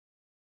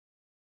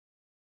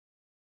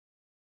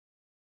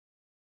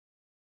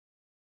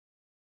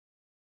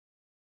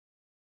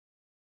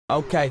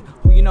Okay,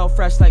 who you know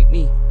fresh like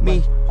me?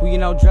 Me. Who you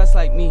know dressed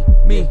like me?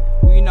 Me.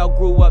 Who you know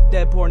grew up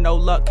dead poor, no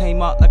luck,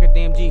 came up like a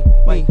damn G?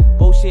 Me.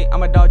 Bullshit,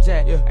 I'm a dog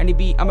jack. Any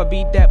beat, I'ma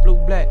beat that blue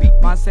black.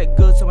 Mindset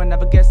good, so I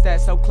never guess that.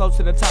 So close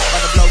to the top, by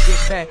the blow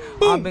get back.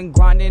 I've been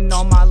grinding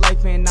all my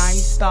life, man, I ain't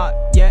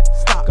stopped yet.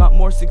 Got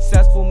more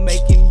successful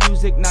making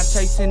music, not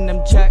chasing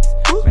them checks.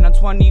 Man, I'm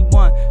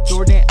 21,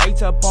 Jordan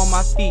 8's up on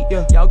my feet.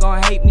 Y'all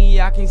gon' hate me,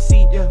 I can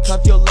see.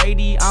 Cuff your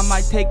lady, I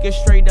might take a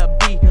straight up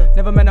beat.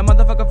 Never met a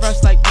motherfucker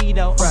fresh like me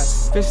though.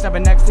 Fish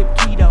stepping next to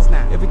keto.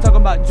 If we talk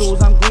about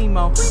jewels, I'm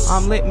Glimo.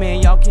 I'm lit,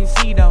 man, y'all can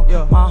see though.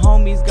 My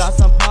homies got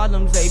some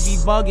problems, they be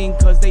bugging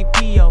cause they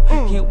PO.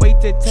 Can't wait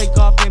to take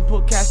off and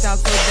put cash down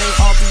so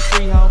they all be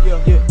free,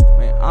 ho.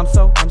 Man, I'm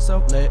so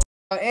lit.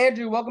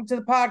 Andrew, welcome to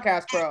the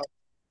podcast, bro.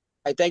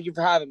 Hey, thank you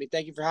for having me.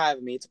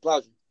 It's a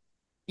pleasure.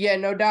 Yeah,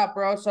 no doubt,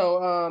 bro.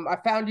 So I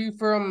found you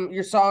from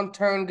your song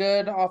Turn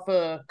Good off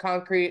of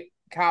Concrete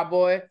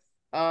Cowboy.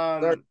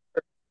 I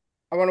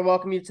want to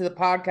welcome you to the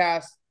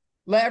podcast.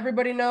 Let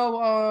everybody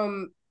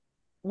know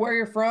where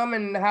you're from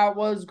and how it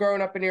was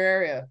growing up in your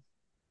area.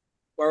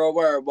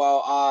 Word.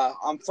 Well,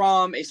 I'm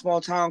from a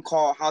small town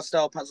called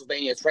Hostel,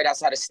 Pennsylvania. It's right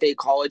outside of State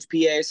College,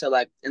 PA, so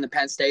like in the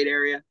Penn State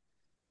area.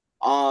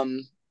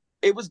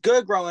 It was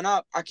good growing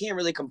up. I can't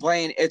really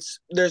complain.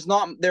 There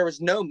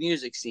was no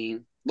music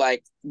scene.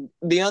 Like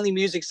the only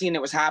music scene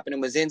that was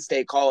happening was in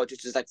State College,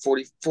 which is like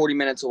 40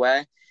 minutes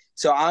away.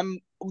 So I'm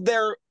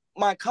there.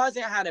 My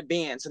cousin had a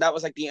band, so that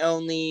was like the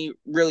only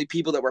really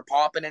people that were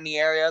popping in the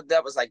area.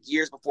 That was like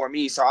years before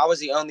me. So I was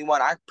the only one.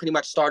 I pretty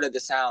much started the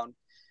sound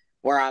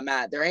where I'm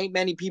at. There ain't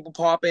many people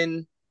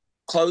popping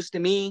close to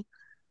me.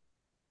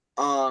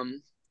 But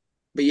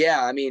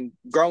yeah, I mean,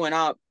 growing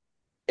up,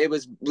 it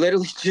was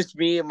literally just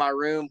me in my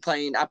room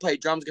playing. I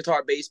played drums,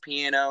 guitar, bass,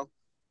 piano.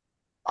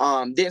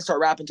 Didn't start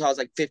rapping until I was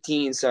like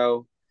 15.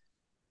 So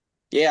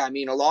yeah, I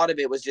mean, a lot of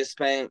it was just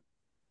spent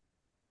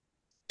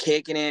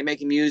kicking it,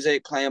 making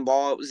music, playing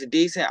ball. It was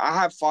I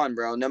had fun,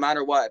 bro. No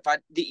matter what,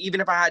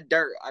 even if I had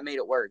dirt, I made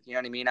it work. You know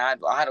what I mean? I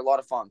had a lot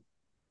of fun.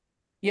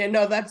 Yeah,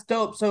 no, that's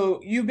dope. So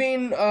you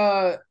being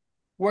where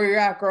you're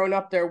at growing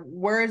up there,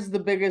 where is the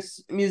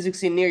biggest music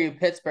scene near you?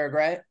 Pittsburgh,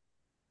 right?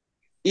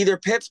 Either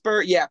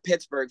Pittsburgh.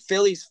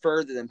 Philly's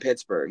further than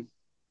Pittsburgh.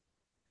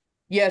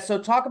 Yeah, so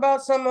talk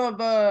about some of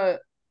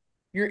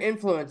your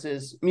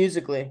influences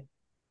musically.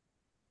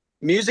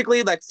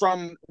 Musically, like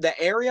from the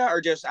area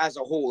or just as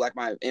a whole, like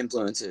my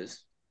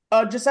influences?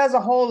 Just as a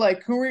whole,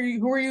 like who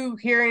were you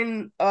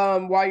hearing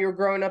while you were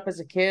growing up as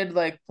a kid,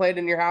 like played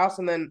in your house,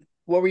 and then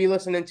what were you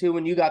listening to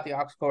when you got the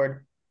aux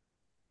cord?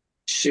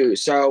 Shoot.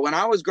 So when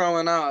I was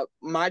growing up,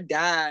 my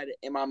dad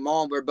and my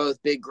mom were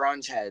both big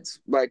grunge heads.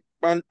 Like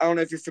I don't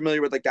know if you're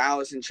familiar with like the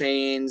Alice in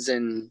Chains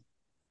and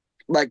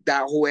like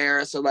that whole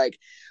era. So like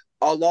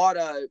a lot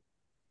of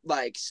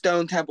like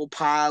Stone Temple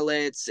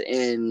Pilots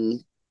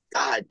and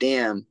God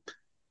damn,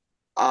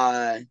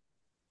 I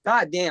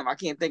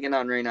can't think of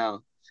none right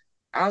now.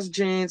 Alice in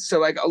Chains. So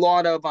like a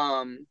lot of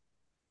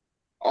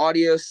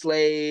Audio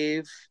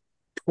Slave,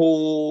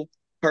 Tool,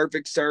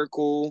 Perfect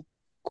Circle,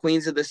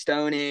 Queens of the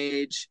Stone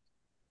Age.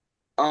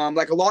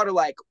 Like a lot of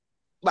like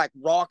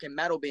rock and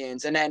metal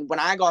bands. And then when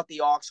I got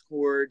the aux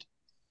cord,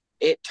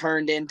 it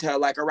turned into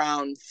like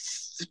around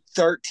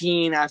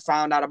 13. I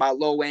found out about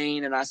Lil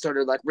Wayne and I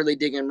started like really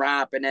digging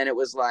rap. And then it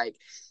was like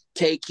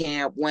K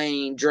Camp,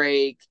 Wayne,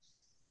 Drake.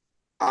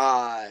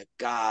 God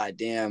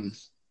damn.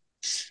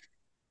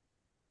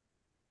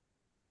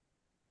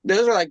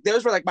 Those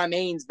were like my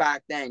mains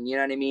back then. You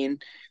know what I mean?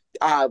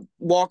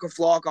 Walker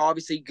Flock,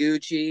 obviously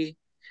Gucci.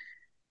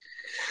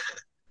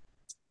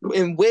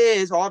 And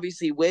Wiz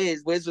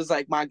was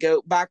like my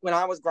go back when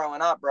I was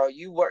growing up, bro.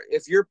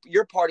 If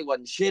your party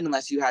wasn't shit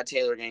unless you had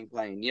Taylor Gang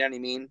playing, you know what I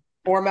mean?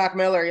 Or Mac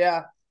Miller,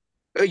 yeah.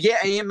 Yeah,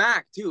 and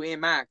Mac too,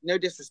 and Mac. No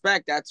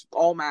disrespect, that's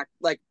all Mac.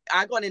 Like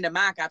I got into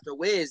Mac after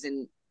Wiz,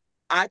 and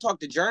I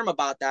talked to Germ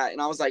about that,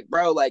 and I was like,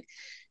 bro, like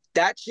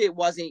that shit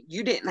wasn't.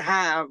 You didn't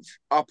have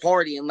a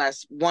party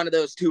unless one of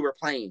those two were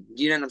playing.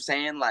 You know what I'm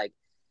saying? Like.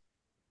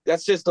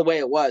 That's just the way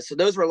it was. So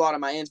those were a lot of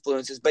my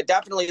influences. But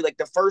definitely, like,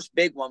 the first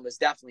big one was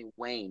definitely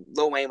Wayne.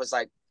 Lil Wayne was,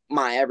 like,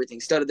 my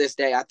everything. Still to this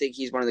day, I think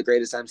he's one of the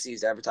greatest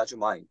MCs to ever touch a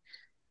mic.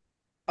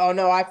 Oh,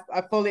 no, I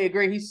fully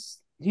agree.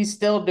 He's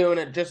still doing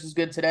it just as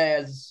good today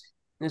as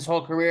his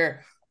whole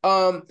career.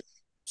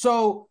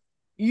 So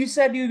you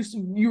said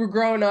you were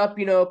growing up,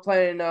 you know,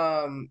 playing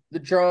the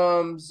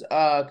drums,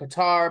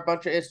 guitar, a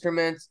bunch of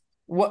instruments.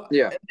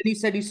 Yeah. And you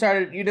said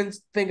you didn't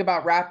think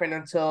about rapping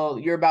until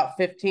you're about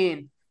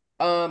 15.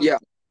 Yeah.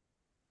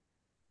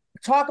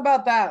 Talk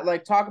about that.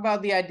 Like, talk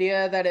about the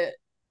idea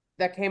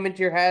that came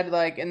into your head.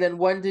 Like, and then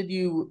when did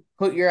you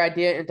put your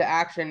idea into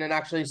action and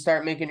actually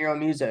start making your own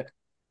music?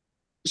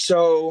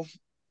 So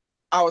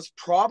I was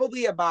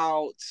probably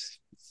about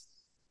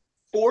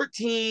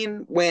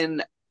 14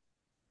 when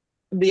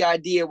the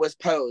idea was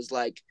posed.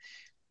 Like,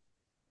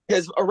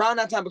 because around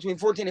that time, between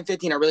 14 and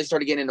 15, I really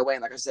started getting into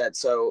Wayne, like I said.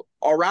 So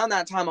around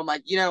that time, I'm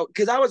like, you know,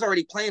 because I was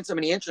already playing so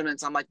many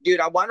instruments, I'm like,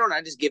 dude, why don't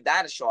I just give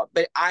that a shot?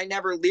 But I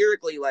never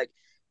lyrically, like,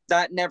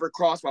 that never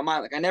crossed my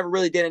mind. Like I never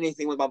really did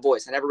anything with my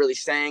voice. I never really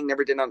sang,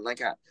 never did nothing like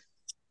that.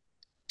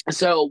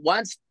 So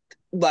once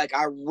like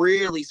I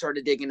really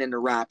started digging into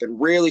rap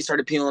and really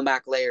started peeling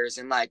back layers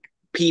and like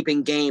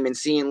peeping game and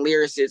seeing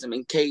lyricism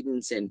and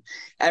cadence and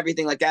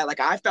everything like that, like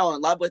I fell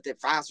in love with it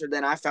faster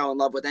than I fell in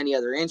love with any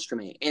other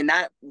instrument. And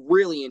that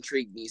really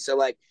intrigued me. So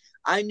like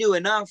I knew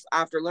enough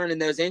after learning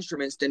those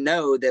instruments to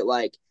know that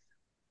like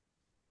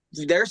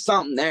there's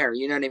something there,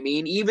 you know what I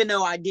mean? Even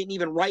though I didn't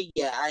even write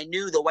yet, I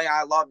knew the way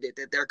I loved it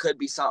that there could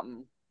be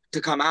something to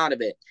come out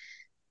of it.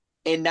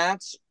 And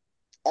that's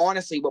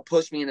honestly what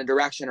pushed me in the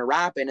direction of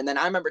rapping. And then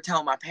I remember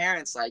telling my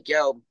parents, like,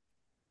 yo,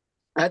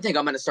 I think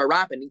I'm going to start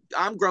rapping.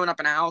 I'm growing up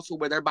in a household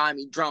where they're buying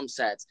me drum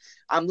sets.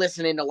 I'm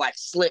listening to like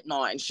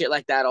Slipknot and shit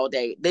like that all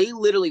day. They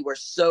literally were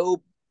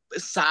so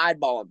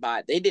sideballed by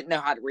it. They didn't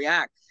know how to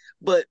react.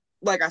 But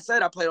like I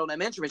said, I played on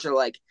them instruments. You're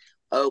like,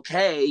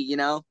 okay, you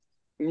know,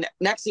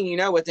 next thing you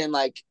know, within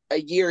like a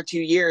year or 2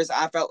 years,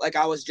 I felt like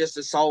I was just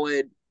as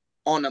solid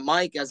on the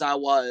mic as I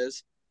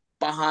was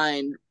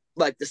behind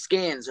like the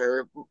skins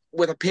or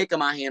with a pick in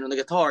my hand on the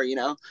guitar, you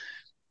know?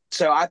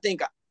 So I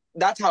think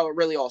that's how it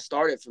really all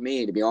started for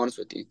me, to be honest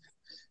with you.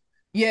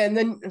 Yeah, and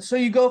then so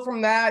you go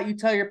from that, you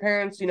tell your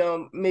parents, you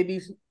know, maybe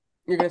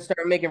you're gonna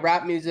start making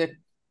rap music.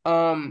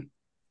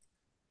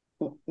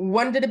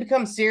 When did it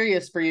become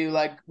serious for you?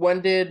 Like when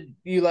did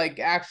you like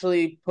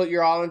actually put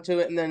your all into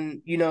it and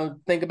then, you know,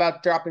 think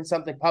about dropping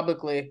something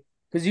publicly?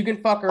 Because you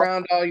can fuck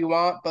around all you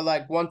want, but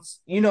like once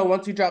you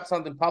drop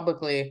something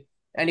publicly,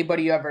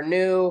 anybody you ever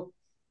knew,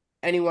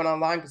 anyone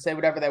online can say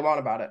whatever they want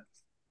about it.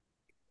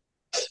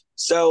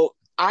 So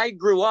I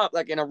grew up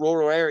like in a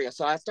rural area.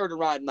 So I started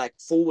riding like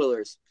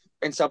four-wheelers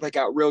and stuff like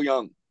that real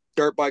young,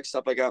 dirt bikes,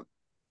 stuff like that.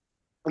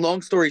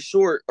 Long story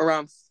short,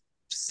 around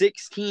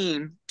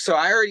 16, so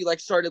I already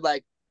like started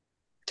like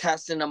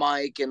testing the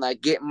mic and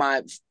like get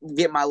my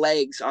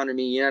legs under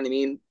me, you know what I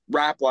mean,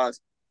 rap wise.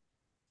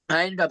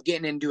 I ended up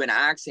getting into an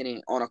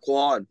accident on a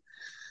quad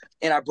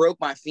and I broke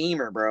my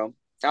femur, bro.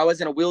 I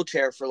was in a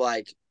wheelchair for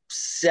like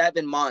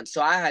 7 months,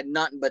 so I had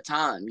nothing but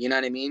time, you know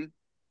what I mean.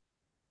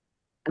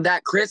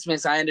 That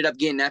Christmas I ended up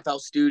getting FL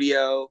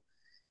Studio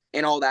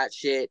and all that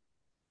shit.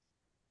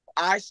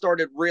 I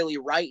started really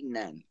writing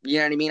then. You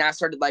know what I mean? I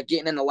started like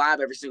getting in the lab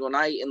every single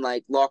night and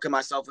like locking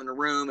myself in the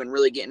room and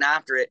really getting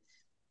after it.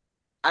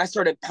 I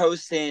started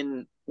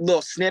posting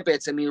little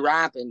snippets of me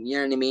rapping, you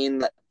know what I mean,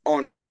 like,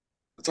 on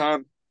the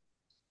time.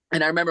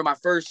 And I remember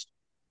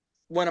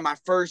one of my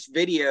first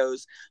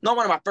videos, not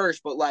one of my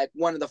first, but like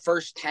one of the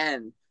first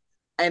 10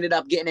 ended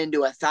up getting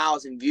into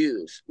 1,000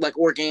 views, like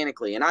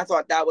organically. And I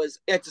thought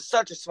it's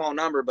such a small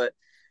number, but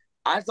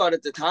I thought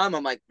at the time,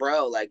 I'm like,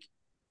 bro, like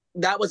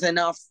that was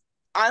enough.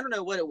 I don't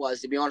know what it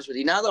was, to be honest with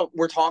you. Now that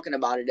we're talking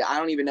about it, I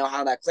don't even know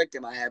how that clicked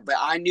in my head, but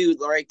I knew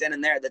right then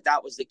and there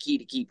that was the key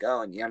to keep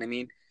going. You know what I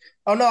mean?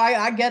 Oh no,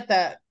 I get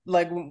that.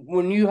 Like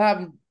when you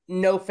have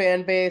no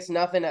fan base,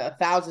 nothing,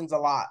 1,000's a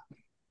lot.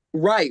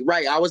 Right.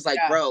 I was like,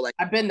 yeah, bro, like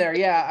I've been there.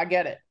 Yeah, I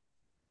get it.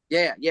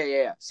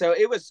 Yeah. So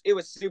it was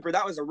super.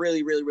 That was a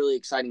really, really, really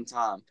exciting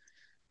time.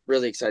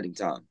 Really exciting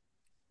time.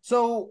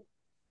 So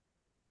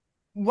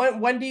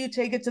when do you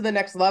take it to the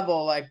next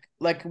level?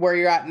 Like where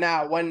you're at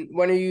now? When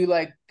are you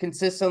like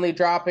consistently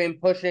dropping,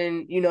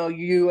 pushing, you know,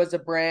 you as a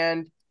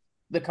brand,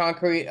 the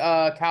Concrete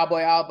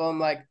Cowboy album?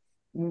 Like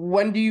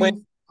when do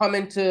you come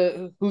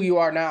into who you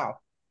are now?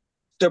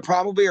 So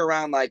probably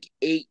around like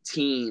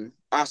 18,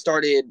 I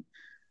started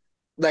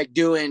like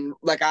doing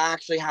like I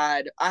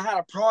had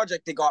a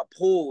project that got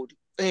pulled,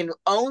 and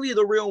only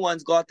the real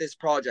ones got this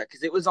project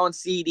because it was on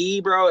CD,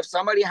 bro. If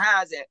somebody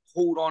has it,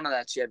 hold on to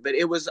that shit. But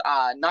it was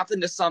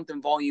Nothing to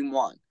Something Volume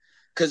 1,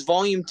 because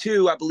Volume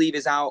 2 I believe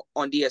is out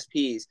on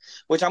DSPs,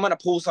 which I'm gonna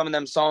pull some of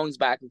them songs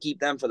back and keep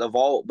them for the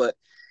vault. But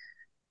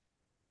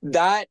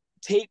that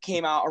tape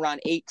came out around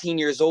 18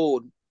 years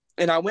old,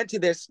 and I went to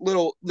this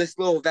little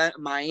event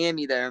in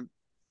Miami. There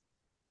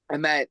I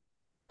met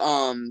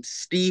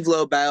Steve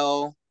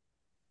Lobel.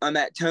 I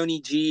met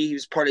Tony G. He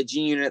was part of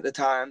G Unit at the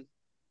time.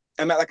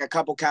 I met like a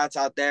couple cats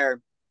out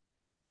there.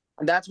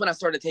 And that's when I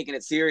started taking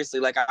it seriously.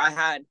 Like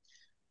I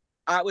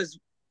was,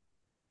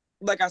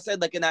 like I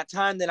said, like in that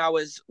time that I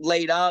was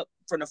laid up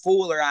from the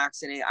Fuller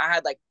accident, I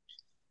had like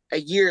a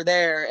year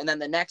there. And then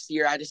the next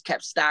year I just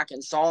kept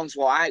stacking songs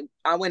while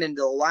I went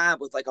into the lab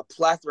with like a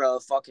plethora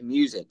of fucking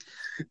music.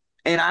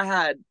 And I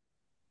had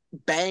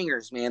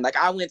bangers, man. Like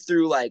I went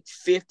through like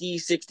 50,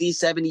 60,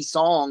 70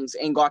 songs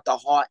and got the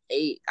hot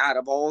 8 out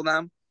of all of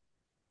them.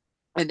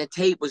 And the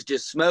tape was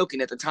just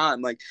smoking at the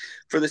time, like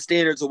for the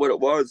standards of what it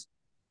was.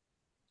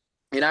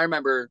 And I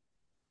remember,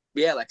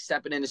 yeah, like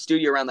stepping in the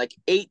studio around like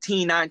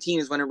 18, 19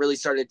 is when it really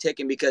started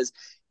ticking, because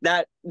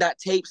that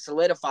tape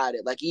solidified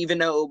it. Like even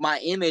though my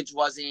image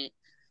wasn't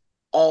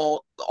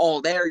all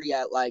there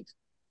yet, like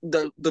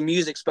the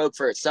music spoke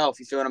for itself.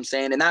 You feel what I'm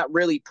saying? And that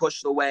really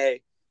pushed the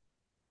way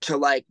to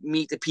like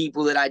meet the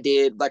people that I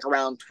did, like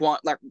around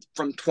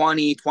from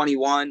 20,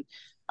 21.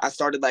 I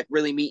started like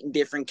really meeting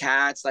different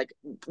cats. Like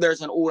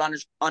there's an old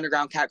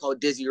underground cat called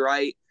Dizzy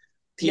Wright.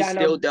 He's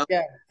still dope.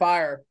 Yeah,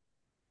 fire.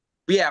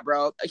 yeah,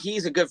 bro,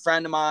 he's a good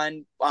friend of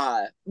mine.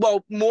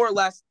 Well, more or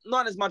less,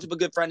 not as much of a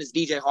good friend as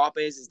DJ Hop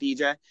is as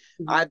DJ.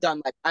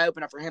 Mm-hmm. I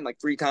opened up for him like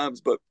 3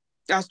 times, but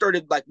I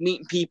started like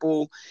meeting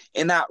people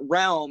in that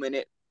realm,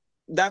 and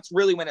that's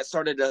really when it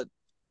started to,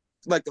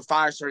 like, the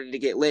fire started to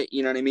get lit.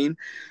 You know what I mean?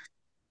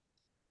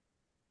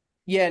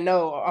 Yeah,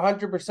 no,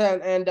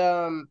 100%. And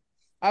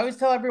I always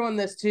tell everyone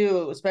this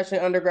too, especially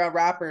underground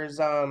rappers.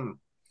 A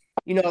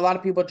lot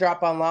of people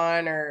drop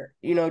online, or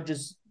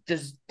just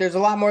there's a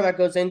lot more that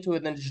goes into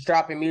it than just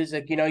dropping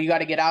music. You got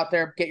to get out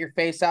there, get your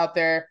face out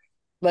there,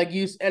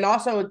 and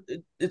also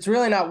it's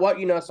really not what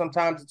you know.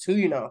 Sometimes it's who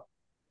you know.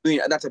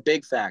 Yeah, that's a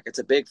big fact. It's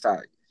a big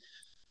fact.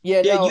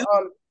 Yeah, Yeah,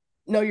 no,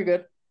 no, you're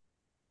good.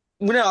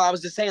 no, I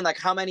was just saying, like,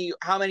 how many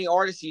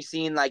artists you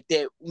seen, like,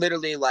 that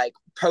literally, like,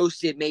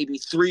 posted maybe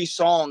 3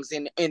 songs,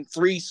 and in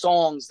 3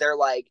 songs they're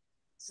like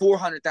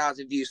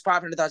 400,000 views,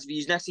 500,000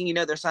 views. Next thing you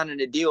know, they're signing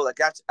a deal. Like,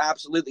 that's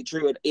absolutely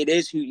true. It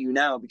is who you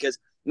know, because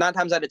 9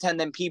 times out of 10,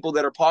 them people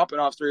that are popping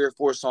off 3 or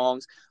 4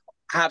 songs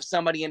have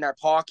somebody in their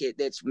pocket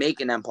that's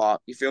making them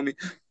pop. You feel me?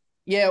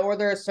 Yeah, or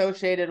they're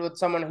associated with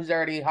someone who's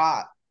already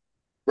hot.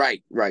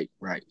 Right, right,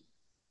 right.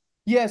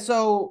 Yeah,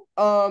 so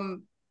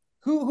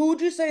who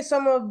would you say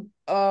some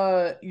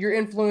of your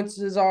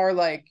influences are,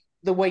 like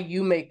the way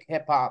you make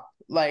hip hop?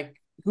 Like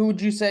who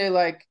would you say,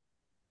 like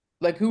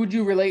who would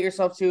you relate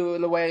yourself to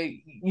in the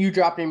way you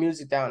drop your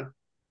music down?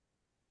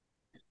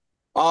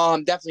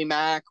 Definitely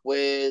Mac,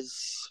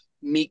 Wiz,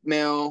 Meek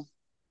Mill.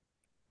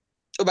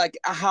 Like,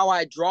 how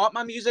I drop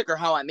my music or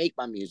how I make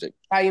my music.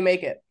 How you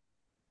make it?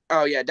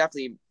 Oh yeah,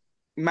 definitely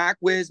Mac,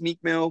 Wiz, Meek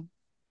Mill.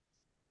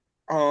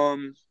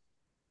 Um,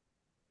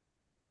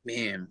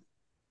 Man,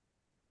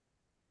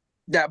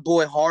 that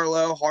boy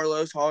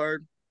Harlow's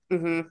hard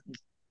Mm-hmm.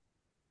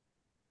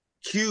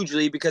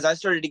 hugely, because I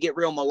started to get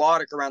real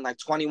melodic around like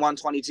 21,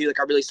 22. Like,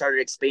 I really started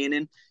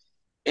expanding,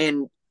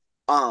 and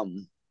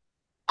um,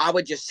 I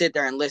would just sit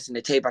there and listen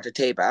to tape after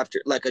tape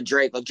after, like, a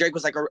Drake. Like, Drake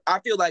was like I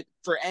feel like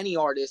for any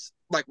artist,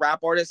 like rap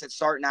artist that's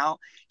starting out,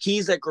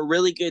 he's like a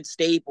really good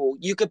staple.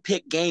 You could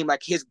pick game,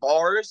 like his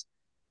bars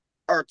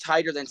are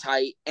tighter than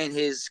tight, and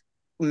his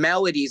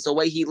melodies, the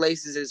way he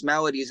laces his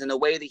melodies and the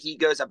way that he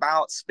goes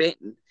about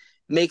spitting,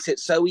 makes it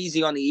so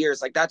easy on the ears.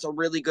 Like, that's a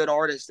really good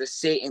artist to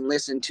sit and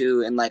listen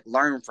to and like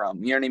learn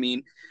from. You know what I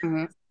mean?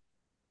 Mm-hmm.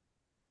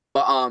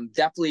 But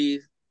definitely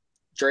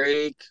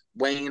Drake,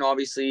 Wayne,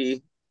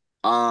 obviously.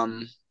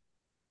 Um,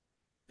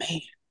 Man,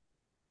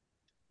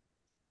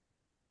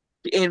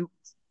 and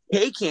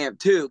K Camp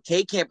too.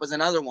 K Camp was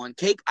another one.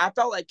 I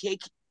felt like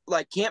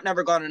Camp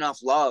never got enough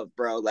love,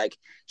 bro. Like,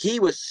 he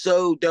was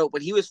so dope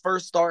when he was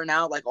first starting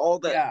out. Like,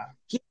 Yeah.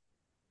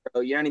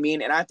 bro, you know what I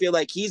mean? And I feel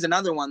like he's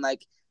another one.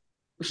 Like,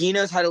 he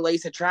knows how to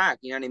lace a track.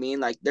 You know what I mean?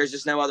 Like, there's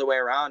just no other way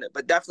around it.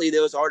 But definitely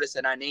those artists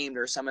that I named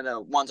are some of the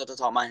ones off the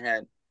top of my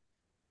head.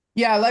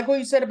 Yeah, I like what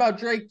you said about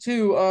Drake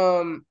too.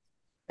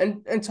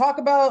 And talk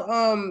about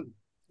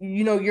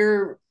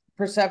your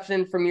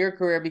perception from your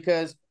career,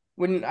 because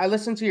when I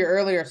listen to your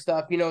earlier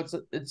stuff,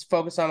 it's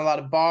focused on a lot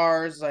of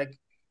bars, like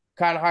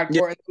kind of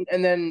Yeah, hardcore,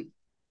 and then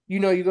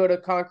you go to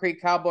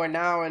Concrete Cowboy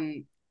now,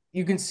 and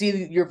you can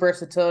see your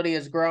versatility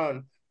has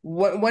grown.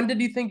 When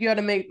did you think you had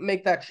to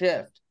make that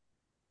shift?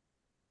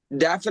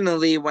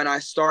 definitely when I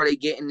started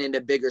getting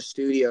into bigger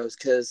studios,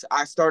 because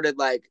I started,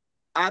 like,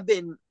 I've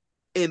been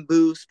in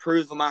booths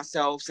proving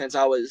myself since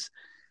I was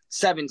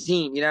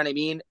 17. You know what I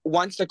mean?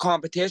 Once the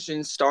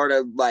competition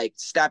started, like,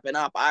 stepping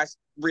up, I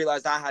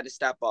realized I had to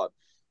step up.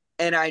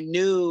 And I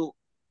knew,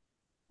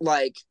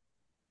 like,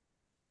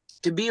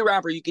 to be a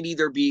rapper, you could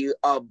either be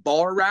a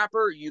bar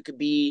rapper, you could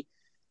be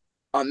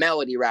a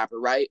melody rapper,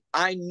 right?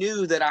 I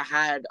knew that I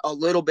had a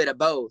little bit of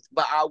both,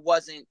 but I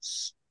wasn't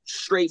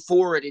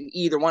straightforward in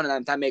either one of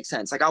them, if that makes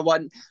sense. Like,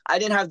 I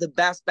didn't have the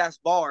best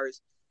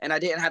bars, and I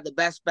didn't have the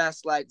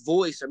best like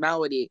voice or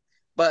melody,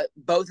 but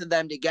both of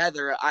them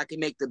together, I could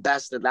make the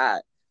best of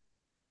that.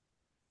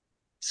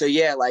 So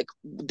yeah, like,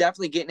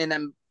 definitely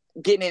getting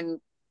in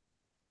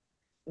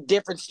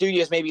different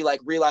studios, maybe like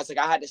realized like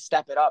I had to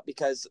step it up,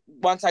 because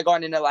once I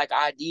got into like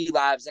ID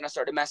labs and I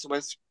started messing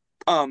with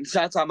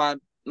shots on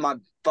my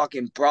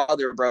fucking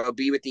brother, bro,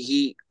 be with the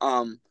heat.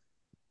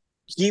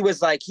 He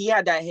was like, he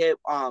had that hit,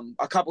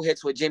 a couple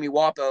hits with Jimmy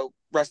Wapo,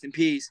 rest in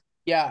peace.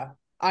 Yeah,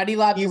 ID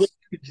Labs He is was,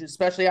 huge,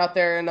 especially out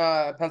there in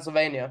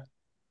Pennsylvania.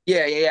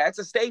 yeah, it's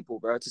a staple,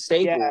 bro. It's a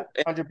Yeah,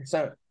 staple.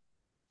 100%.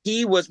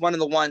 He was one of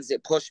the ones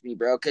that pushed me,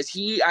 bro, because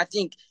I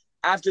think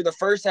after the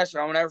first session,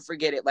 I'll never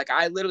forget it. Like,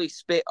 I literally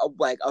spit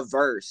a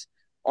verse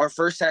our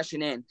first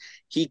session in.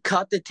 He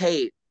cut the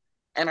tape,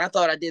 and I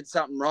thought I did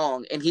something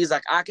wrong. And he's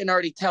like, I can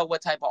already tell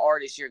what type of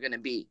artist you're gonna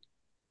be.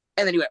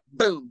 And then he went,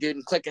 boom, dude,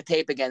 and click the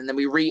tape again. And then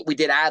we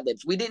did ad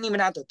libs. We didn't even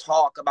have to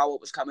talk about what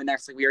was coming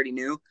next. Like, we already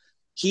knew.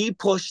 He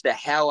pushed the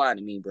hell out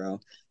of me, bro.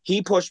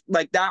 He pushed,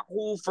 like, that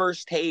whole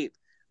first tape,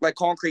 like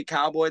Concrete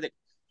Cowboy. That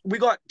we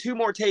got 2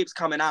 more tapes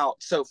coming out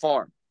so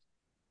far.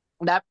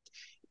 That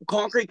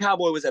Concrete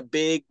Cowboy was a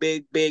big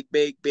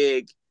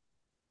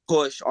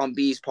push on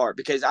B's part,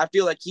 because I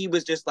feel like he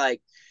was just like,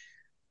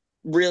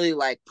 really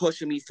like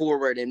pushing me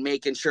forward and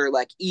making sure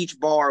like each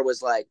bar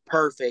was like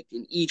perfect,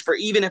 and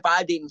even if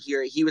I didn't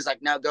hear it, he was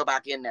like, no, go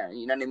back in there,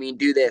 you know what I mean,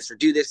 do this or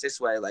do this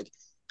way. Like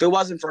if it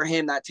wasn't for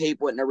him, that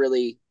tape wouldn't have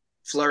really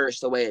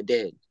flourished the way it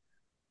did.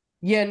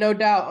 Yeah, no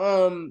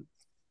doubt.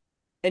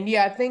 And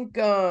yeah, I think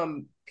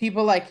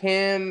people like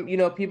him,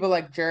 people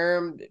like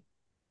Germ,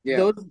 Yeah.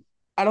 those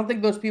I don't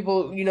think those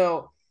people,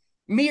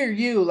 me or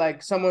you,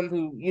 like someone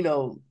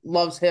who,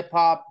 loves hip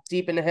hop,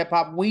 deep into hip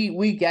hop,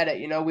 we get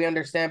it, we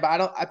understand.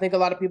 But I think a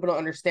lot of people don't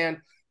understand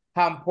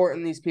how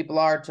important these people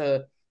are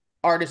to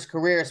artists'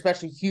 career,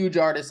 especially huge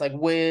artists like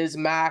Wiz,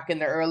 Mac in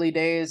the early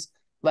days.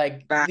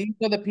 Like these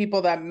are the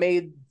people that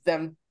made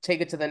them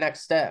take it to the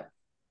next step.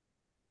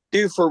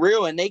 Dude, for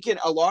real. And they can,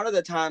 a lot of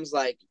the times,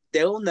 like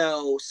they'll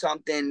know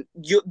something,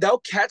 they'll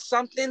catch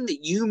something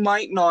that you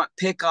might not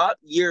pick up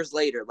years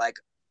later. Like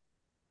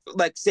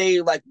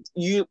say like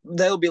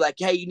they'll be like,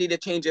 hey, you need to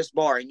change this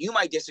bar, and you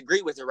might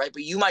disagree with it, right?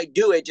 But you might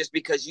do it just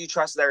because you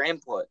trust their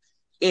input.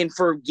 And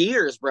for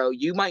years, bro,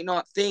 you might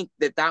not think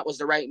that was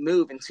the right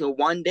move until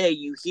one day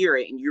you hear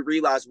it and you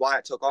realize why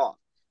it took off,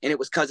 and it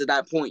was because of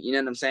that point. You know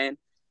what I'm saying?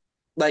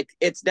 Like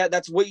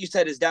that's what you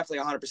said is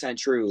definitely 100%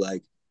 true.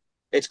 Like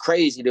it's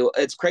crazy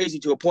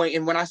to a point.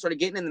 And when I started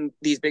getting in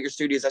these bigger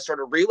studios, I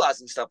started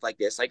realizing stuff like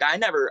this. Like I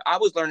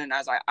was learning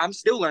I'm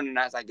still learning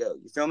as I go.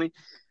 You feel me?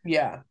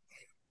 Yeah.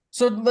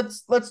 So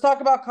let's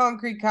talk about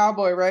Concrete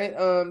Cowboy, right?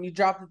 You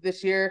dropped it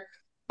this year.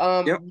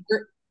 Yep.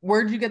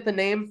 Where'd you get the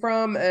name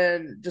from?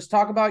 And just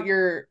talk about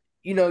your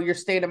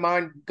state of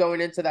mind going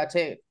into that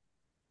tape.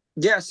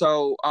 Yeah,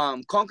 so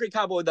Concrete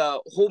Cowboy,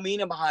 the whole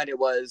meaning behind it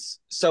was,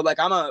 so like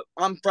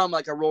I'm from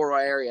like a rural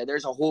area.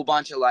 There's a whole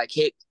bunch of like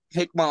hick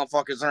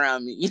motherfuckers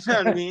around me. You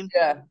know what I mean?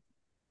 Yeah.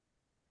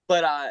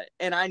 But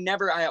and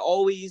I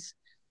always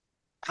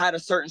had a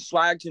certain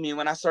swag to me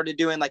when I started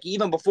doing, like,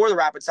 even before the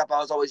rapping stuff, I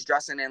was always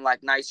dressing in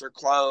like nicer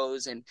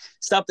clothes and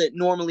stuff that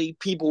normally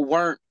people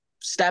weren't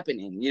stepping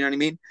in, you know what I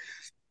mean?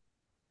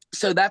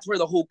 So that's where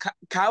the whole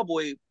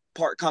cowboy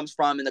part comes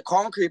from, and the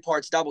concrete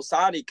part's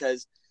double-sided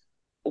because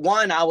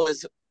one, I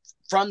was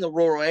from the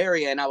rural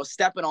area and I was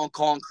stepping on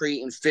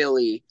concrete in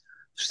Philly,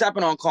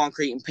 stepping on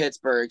concrete in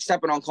Pittsburgh,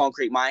 stepping on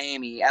concrete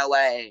Miami,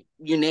 LA,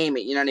 you name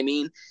it, you know what I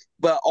mean?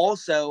 But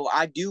also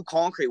I do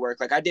concrete work.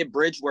 Like I did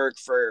bridge work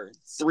for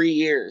 3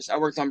 years. I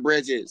worked on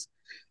bridges.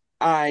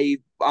 I'm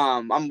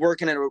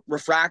working at a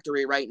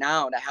refractory right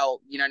now to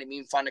help, you know what I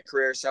mean, fund a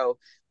career. So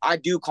I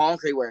do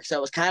concrete work. So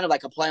it was kind of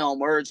like a play on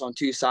words on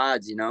two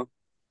sides, you know.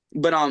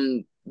 But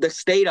the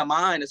state of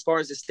mind, as far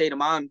as the state of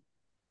mind,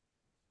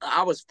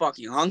 I was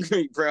fucking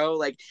hungry, bro.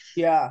 Like,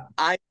 yeah,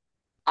 I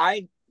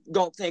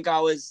don't think I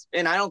was,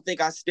 and I don't think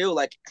I still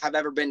like have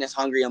ever been this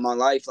hungry in my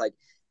life. Like,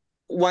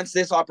 once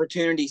this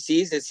opportunity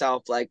sees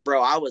itself, like,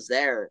 bro, I was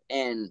there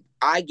and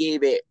I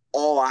gave it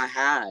all I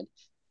had.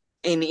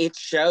 And it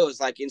shows,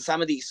 like, in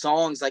some of these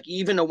songs, like,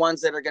 even the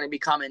ones that are going to be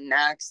coming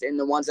next and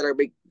the ones that are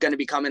going to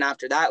be coming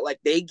after that, like,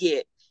 they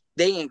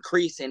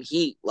increase in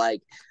heat.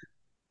 Like,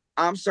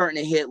 I'm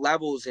starting to hit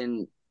levels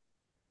and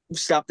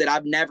stuff that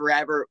I've never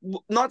ever,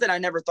 not that I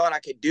never thought I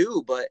could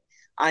do, but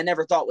I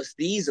never thought was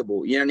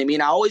feasible. You know what I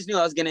mean? I always knew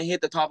I was going to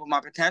hit the top of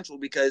my potential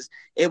because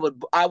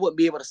I wouldn't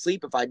be able to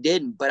sleep if I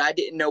didn't, but I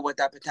didn't know what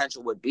that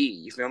potential would be.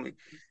 You feel me?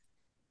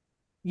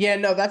 Yeah,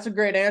 no, that's a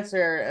great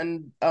answer.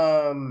 And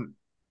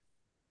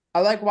I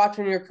like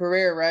watching your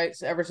career, right?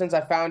 So ever since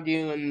I found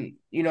you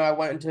and, I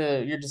went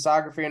into your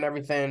discography and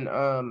everything.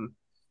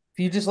 If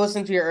you just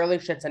listen to your early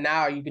shit to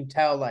now, you can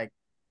tell, like,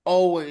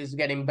 always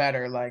getting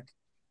better. Like,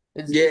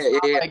 it's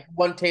not like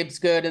one tape's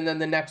good and then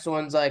the next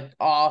one's like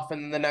off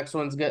and then the next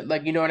one's good.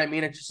 Like, you know what I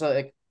mean? It's just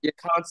like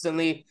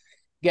constantly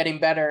getting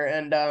better.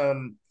 And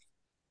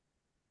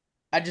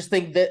I just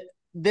think that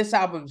this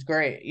album's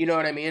great. You know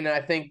what I mean? And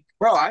I think,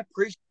 bro, I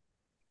appreciate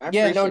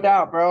no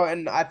doubt, bro.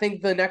 And I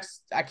think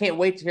I can't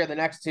wait to hear the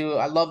next two.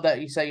 I love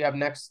that you say you have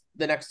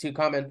the next two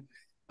coming.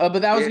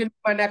 But that was gonna be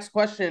my next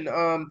question.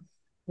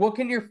 What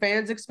can your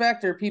fans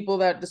expect, or people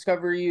that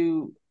discover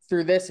you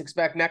through this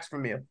expect next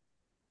from you?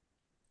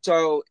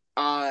 So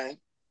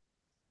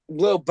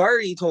Lil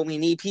Birdie told me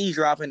an EP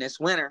dropping this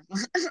winter.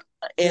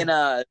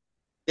 And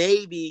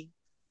maybe,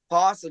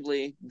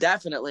 possibly,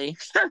 definitely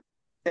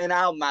an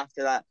album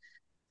after that.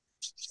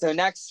 So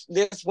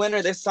this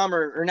winter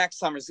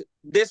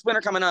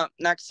coming up,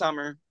 next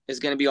summer is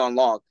going to be on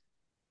log.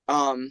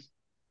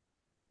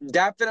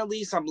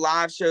 Definitely some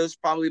live shows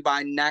probably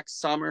by next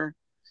summer.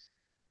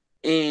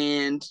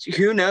 And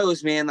who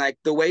knows, man, like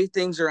the way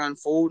things are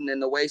unfolding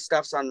and the way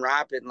stuff's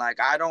unwrapping, like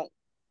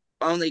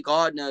only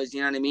God knows,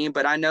 you know what I mean?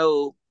 But I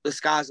know the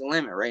sky's the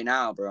limit right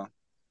now, bro.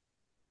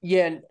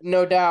 Yeah,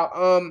 no doubt.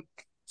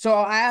 So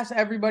I ask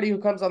everybody who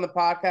comes on the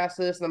podcast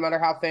this, no matter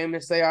how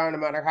famous they are, no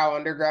matter how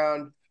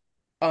underground.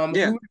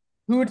 Who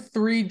would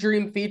 3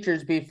 dream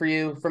features be for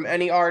you from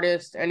any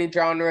artist, any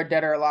genre,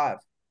 dead or alive?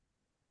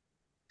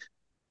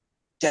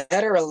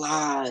 Dead or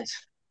alive?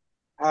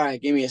 All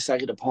right, give me a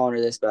second to ponder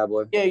this bad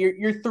boy. Yeah,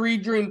 your 3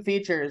 dream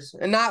features,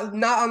 and not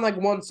on like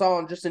one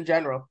song, just in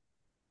general.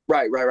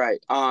 Right.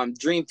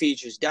 Dream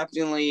features,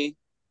 definitely.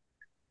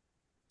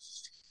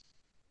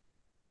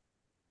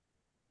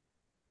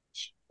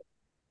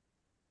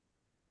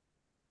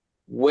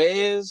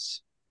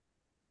 Wiz.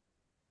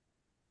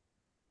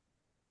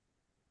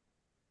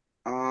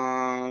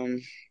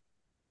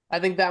 I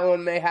think that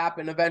one may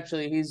happen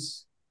eventually.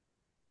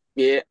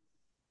 Yeah,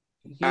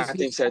 He's I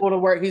think so. cool to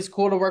work. He's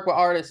cool to work with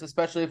artists,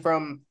 especially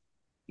from,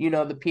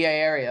 the PA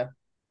area.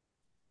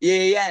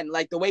 Yeah, and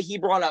like the way he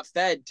brought up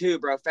Fed too,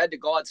 bro. Fed to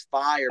God's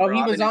fire, Oh, bro.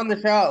 he was on the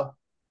show.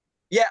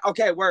 Yeah,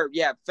 okay, word.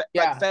 Yeah, like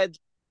Yeah. Fed,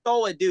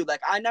 solid dude.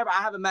 Like I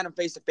haven't met him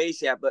face to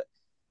face yet, but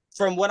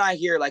from what I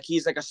hear, like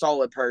he's like a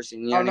solid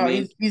person. You know Oh what I no,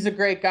 mean? he's a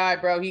great guy,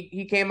 bro.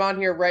 He came on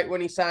here right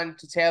when he signed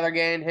to Taylor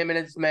Gang. Him and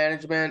his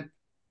management.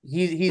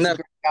 He's a No,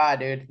 great guy,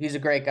 dude. He's a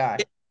great guy.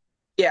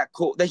 yeah,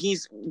 cool. That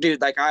he's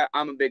dude. Like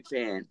I'm a big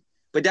fan,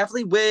 but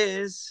definitely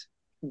Wiz,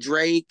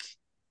 Drake,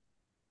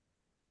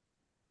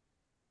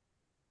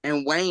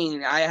 and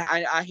Wayne.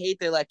 I hate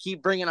to like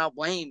keep bringing up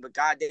Wayne, but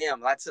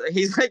goddamn,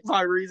 he's like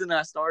my reason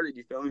I started.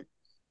 You feel me?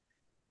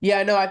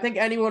 Yeah, no, I think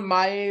anyone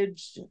my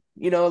age, a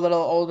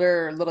little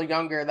older, a little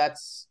younger,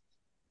 that's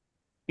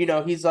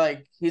he's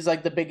like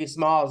the Biggie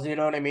Smalls, you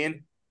know what I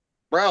mean?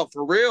 Bro,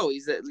 for real.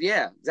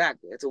 Yeah,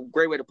 exactly. That's a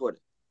great way to put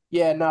it.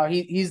 Yeah, no,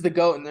 he's the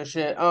GOAT in this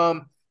shit.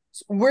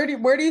 Where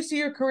do you see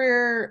your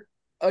career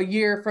a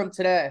year from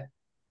today?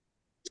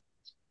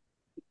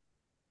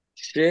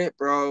 Shit,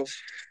 bro.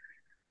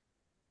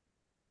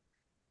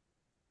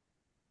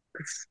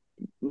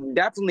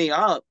 Definitely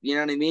up. You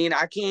know what I mean?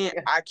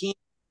 Yeah,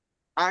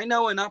 I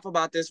know enough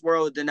about this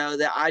world to know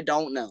that I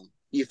don't know.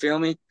 You feel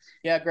me?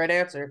 yeah, great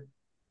answer.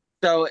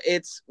 So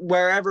it's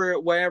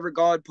wherever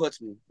God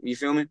puts me. You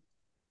feel me?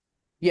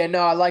 Yeah, no,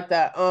 I like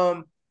that.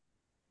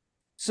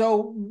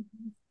 So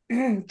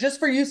just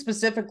for you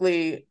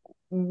specifically,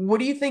 what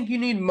do you think you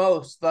need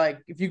most? Like,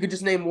 if you could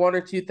just name one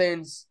or two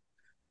things,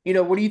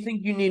 what do you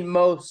think you need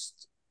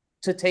most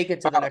to take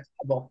it to the Uh, next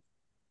level?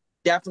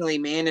 Definitely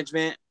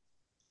management.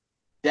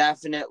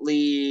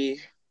 Definitely.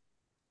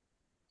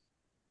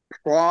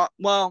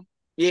 Well,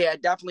 yeah,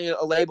 definitely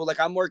a label. Like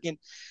I'm working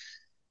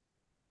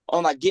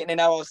on like getting an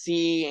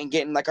LLC and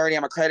getting like already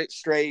on my credit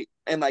straight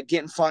and like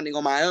getting funding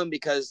on my own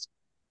because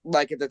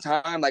like at the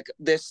time like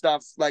this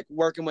stuff like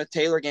working with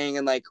Taylor Gang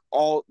and like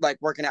all like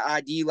working at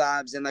ID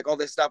Labs and like all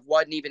this stuff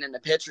wasn't even in the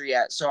picture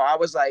yet. So I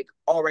was like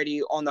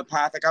already on the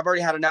path. Like I've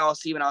already had an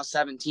LLC when I was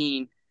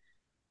 17,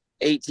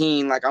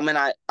 18. Like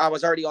I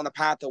was already on the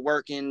path of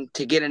working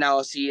to get an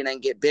LLC and then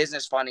get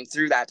business funding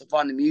through that to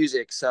fund the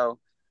music. So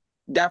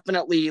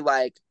definitely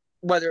like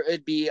whether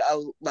it be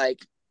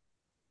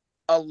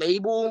a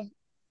label or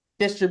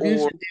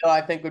Distribution deal,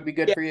 I think would be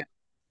good yeah, for you.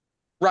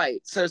 right.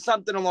 So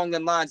something along the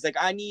lines. Like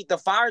the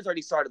fire's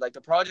already started. Like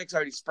the project's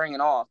already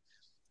springing off.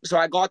 So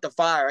I got the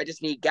fire. I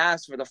just need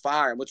gas for the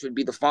fire, which would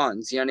be the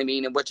funds. You know what I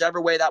mean? And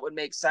whichever way that would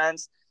make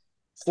sense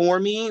for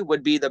me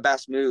would be the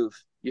best move.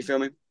 You feel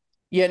me?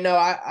 Yeah, no,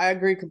 I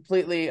agree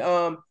completely.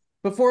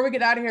 Before we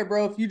get out of here,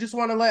 bro, if you just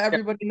want to let Yeah,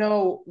 everybody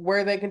know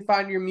where they can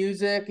find your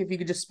music, if you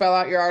could just spell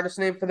out your artist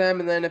name for them,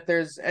 and then if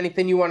there's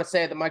anything you want to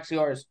say, the mic's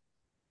yours.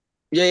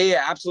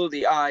 yeah, absolutely.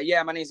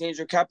 Yeah, my name is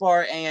Andrew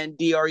Kephart and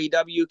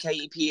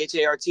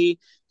DREWKEPHART. You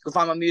can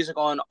find my music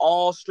on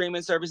all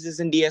streaming services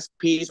and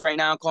DSPs right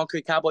now.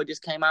 Concrete Cowboy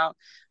just came out.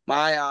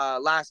 My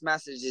last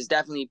message is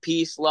definitely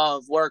peace,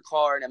 love, work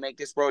hard, and make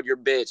this world your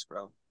bitch,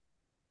 bro.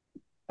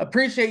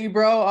 Appreciate you,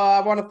 bro. I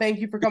want to thank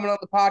you for coming on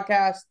the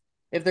podcast.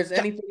 If there's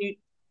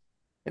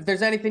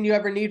anything you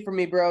ever need from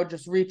me, bro,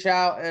 just reach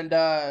out and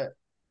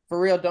for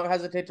real, don't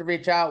hesitate to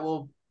reach out.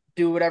 We'll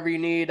do whatever you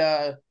need,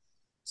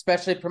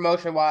 especially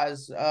promotion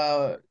wise.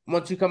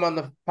 Once you come on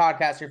the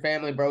podcast, your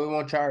family, bro, we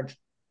won't charge.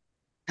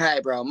 Hey,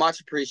 bro,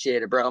 much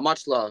appreciated, bro.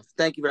 Much love.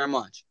 Thank you very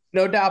much.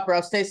 No doubt, bro.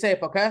 Stay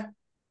safe, okay?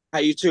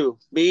 Hey, you too.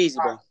 Be easy,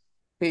 bro.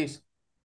 Peace.